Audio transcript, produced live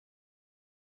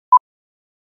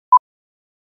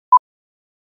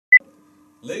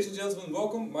Ladies and gentlemen,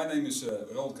 welcome. My name is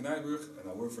Ronald Knijburg and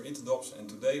I work for Interdobs, and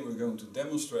today we're going to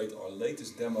demonstrate our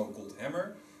latest demo called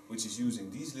HEMR, which is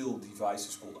using these little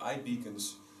devices called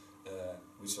iBeacons,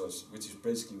 which is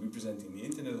basically representing the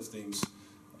Internet of Things,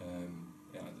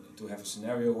 to have a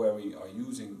scenario where we are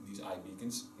using these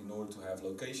iBeacons in order to have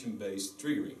location-based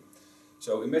triggering.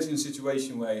 So imagine a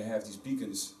situation where you have these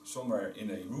beacons somewhere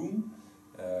in a room.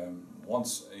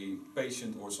 Once a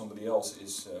patient or somebody else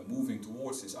is moving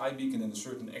towards this iBeacon, then a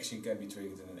certain action can be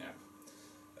triggered in an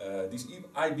app. These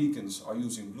iBeacons are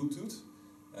using Bluetooth.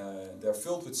 They're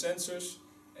filled with sensors,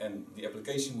 and the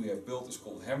application we have built is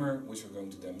called HEMR, which we're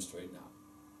going to demonstrate now.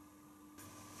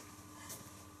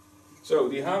 So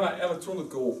the HANA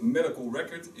Electronical Medical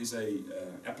Record is a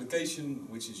application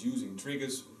which is using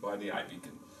triggers by the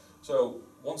iBeacon. So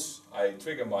once I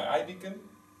trigger my iBeacon,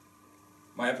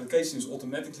 my application is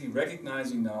automatically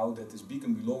recognizing now that this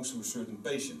beacon belongs to a certain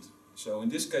patient. So in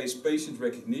this case, patient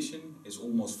recognition is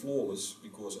almost flawless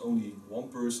because only one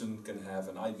person can have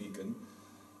an iBeacon,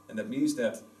 and that means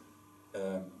that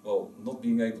not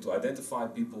being able to identify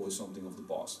people is something of the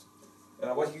past.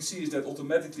 What you see is that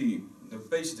automatically the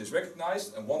patient is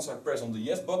recognized, and once I press on the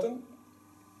yes button,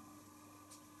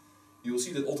 you will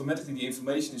see that automatically the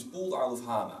information is pulled out of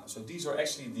HANA. So these are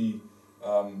actually the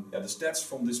stats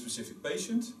from this specific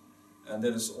patient, and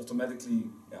that is automatically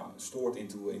stored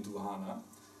into HANA.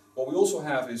 What we also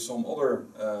have is some other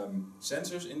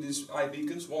sensors in these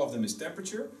iBeacons. One of them is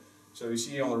temperature. So you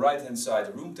see on the right hand side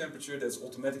the room temperature that's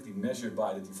automatically measured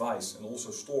by the device and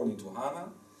also stored into HANA.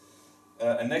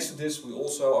 And next to this we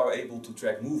also are able to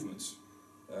track movements.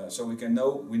 So we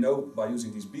know by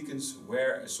using these beacons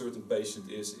where a certain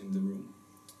patient is in the room.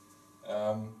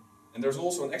 And there's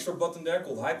also an extra button there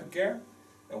called Hypercare.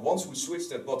 And once we switch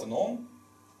that button on,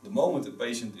 the moment the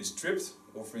patient is tripped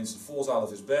or for instance falls out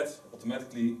of his bed,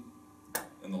 automatically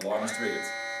an alarm is triggered.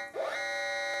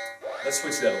 Let's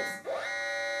switch that off.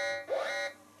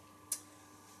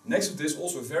 Next to this,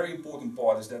 also a very important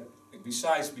part is that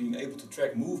besides being able to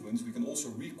track movements, we can also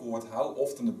record how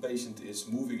often the patient is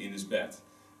moving in his bed.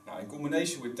 Now, in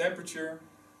combination with temperature,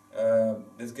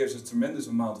 that gives a tremendous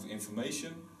amount of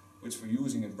information, which we're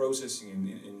using and processing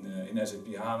in SAP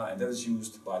HANA, and that is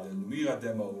used by the Lumira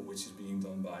demo, which is being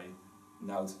done by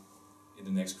Nout in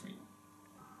the next screen.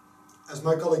 As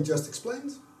my colleague just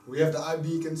explained, we have the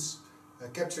iBeacons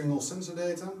capturing all sensor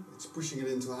data, it's pushing it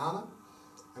into HANA,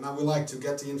 and I would like to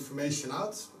get the information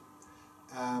out,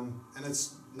 and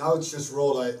now it's just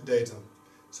raw data.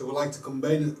 So we like to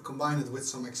combine it with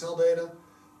some Excel data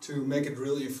to make it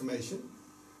real information.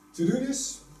 To do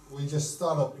this, we just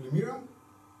start up Lumira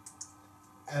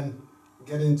and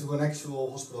get into an actual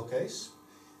hospital case.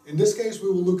 In this case we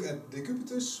will look at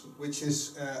decubitus, which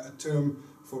is a term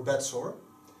for bed sore.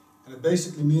 And it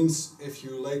basically means if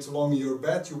you lay too long in your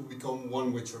bed, you become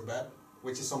one with your bed,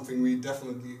 which is something we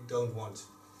definitely don't want.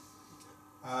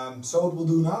 So what we'll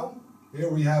do now, here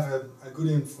we have a good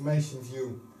information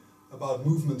view about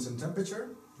movements and temperature.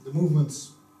 The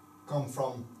movements come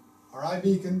from our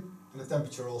iBeacon and the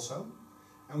temperature also.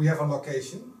 And we have a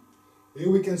location. Here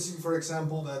we can see, for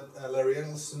example, that Larry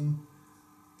Ellison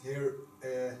here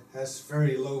has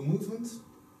very low movement,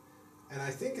 and I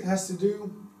think it has to do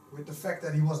with the fact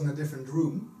that he was in a different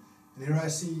room. And here I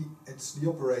see it's the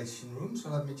operation room, so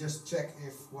let me just check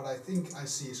if what I think I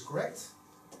see is correct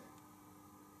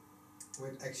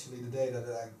with actually the data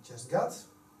that I just got,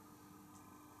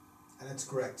 and it's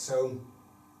correct. So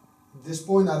at this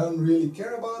point I don't really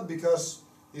care about because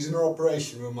he's in our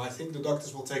operation room. I think the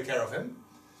doctors will take care of him.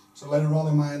 So later on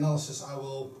in my analysis I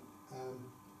will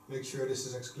make sure this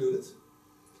is excluded.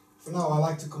 For now I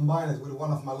like to combine it with one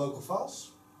of my local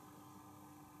files.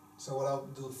 So what I'll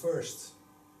do first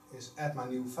is add my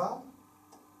new file.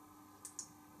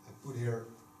 I push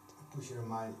here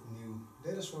my new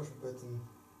data source button.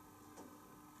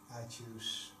 I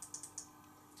choose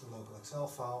the local Excel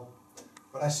file.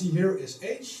 What I see here is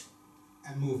age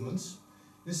and movements.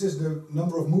 This is the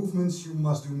number of movements you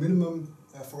must do minimum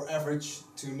for average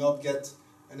to not get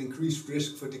an increased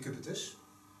risk for decubitus.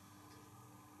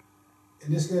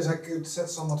 In this case I could set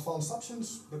some advanced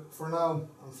options, but for now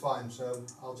I'm fine, so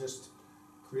I'll just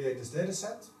create this data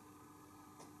set.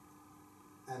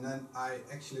 And then I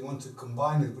actually want to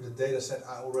combine it with a data set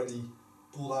I already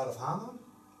pulled out of HANA.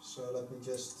 So let me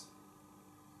just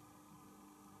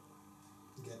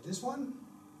get this one,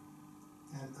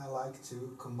 and I like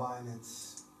to combine it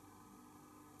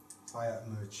via a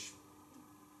merge.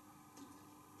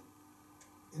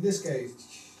 In this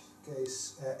case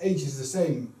age is the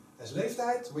same as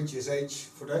leeftijd, which is age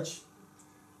for Dutch,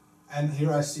 and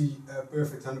here I see a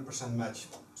perfect 100% match,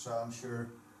 so I'm sure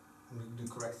I'm doing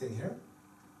the correct thing here.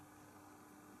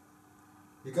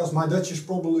 Because my Dutch is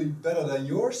probably better than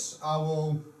yours, I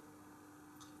will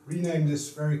rename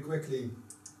this very quickly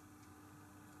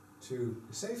to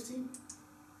the safety.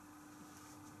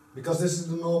 Because this is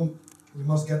the norm you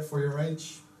must get for your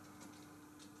range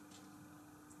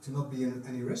to not be in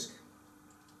any risk.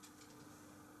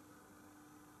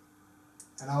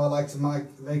 And I would like to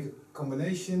make a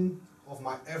combination of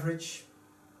my average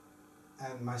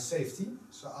and my safety.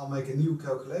 So I'll make a new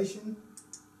calculation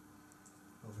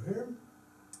over here.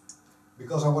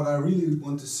 Because what I really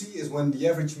want to see is when the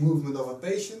average movement of a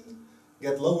patient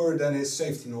get lower than his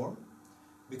safety norm.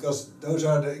 Because those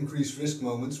are the increased risk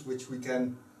moments which we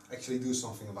can actually do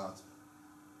something about.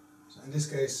 So in this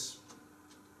case,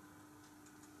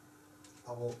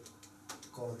 I will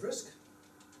call it risk.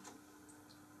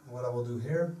 And what I will do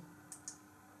here,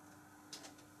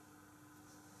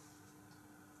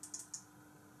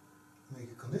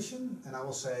 make a condition, and I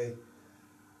will say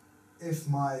if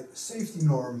my safety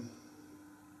norm,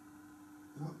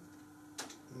 no,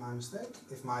 my mistake,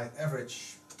 if my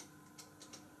average,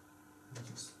 let me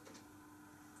just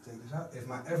take this out, if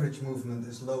my average movement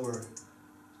is lower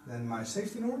than my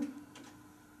safety norm,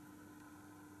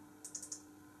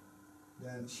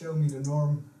 then show me the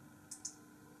norm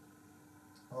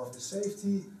of the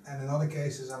safety, and in other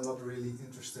cases I'm not really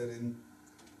interested in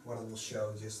what it will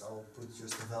show, I'll put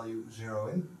just the value 0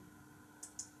 in.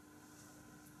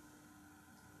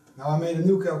 Now I made a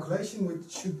new calculation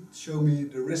which should show me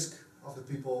the risk of the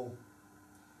people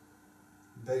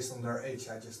based on their age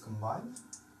I just combined.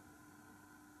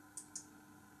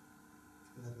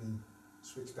 Let me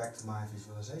switch back to my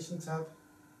visualization tab,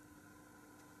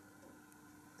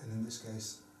 and in this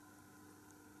case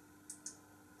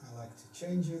I like to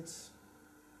change it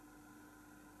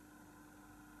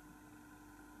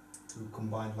to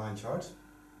combined line chart,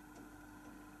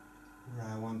 where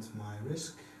I want my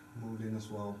risk moved in as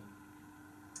well.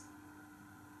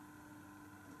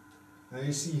 Now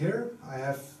you see here I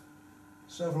have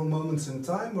several moments in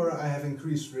time where I have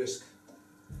increased risk.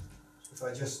 So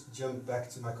if I just jump back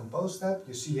to my compose tab,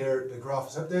 you see here the graph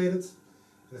is updated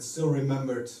and it still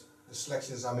remembered the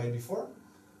selections I made before.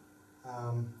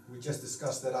 We just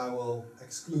discussed that I will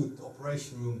exclude the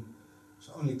operation room,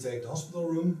 so only take the hospital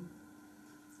room.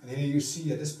 And here you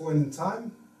see at this point in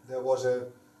time there was a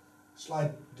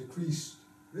slight decreased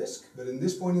risk, but in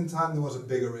this point in time there was a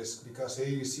bigger risk, because here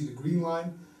you see the green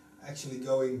line actually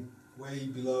going way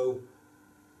below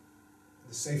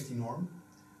the safety norm.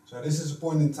 So this is a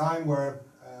point in time where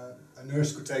a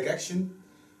nurse could take action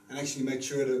and actually make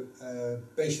sure the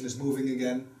patient is moving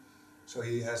again, so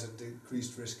he has a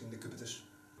decreased risk in decubitus.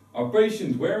 Our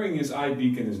patient wearing his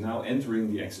iBeacon is now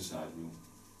entering the exercise room.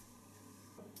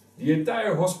 The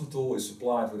entire hospital is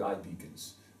supplied with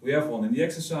iBeacons. We have one in the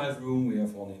exercise room, we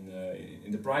have one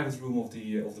in the private room of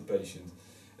the patient.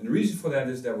 And the reason for that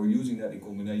is that we're using that in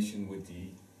combination with the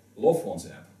Loved Ones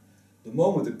app. The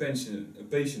moment a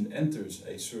patient enters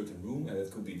a certain room, and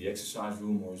it could be the exercise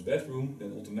room or his bedroom,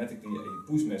 then automatically a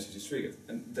push message is triggered.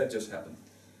 And that just happened.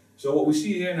 So what we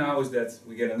see here now is that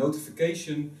we get a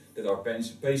notification that our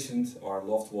patient, our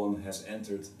loved one, has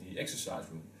entered the exercise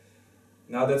room.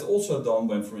 Now that's also done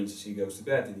when, for instance, he goes to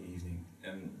bed in the evening.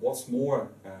 And what's more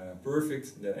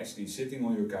perfect than actually sitting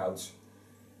on your couch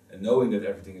and knowing that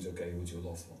everything is okay with your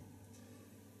loved one.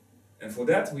 And for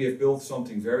that we have built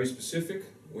something very specific,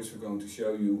 which we're going to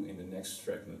show you in the next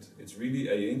fragment. It's really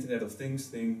an Internet of Things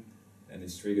thing, and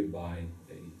it's triggered by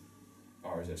a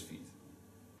RSS feed.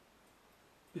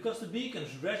 Because the beacons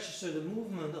register the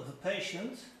movement of the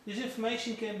patient, this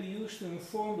information can be used to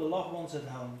inform the loved ones at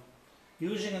home.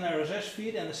 Using an RSS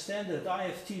feed and a standard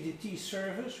IFTTT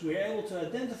service, we are able to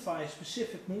identify a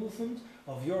specific movement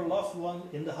of your loved one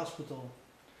in the hospital.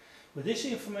 With this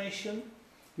information,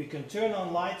 we can turn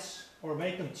on lights or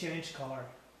make them change color.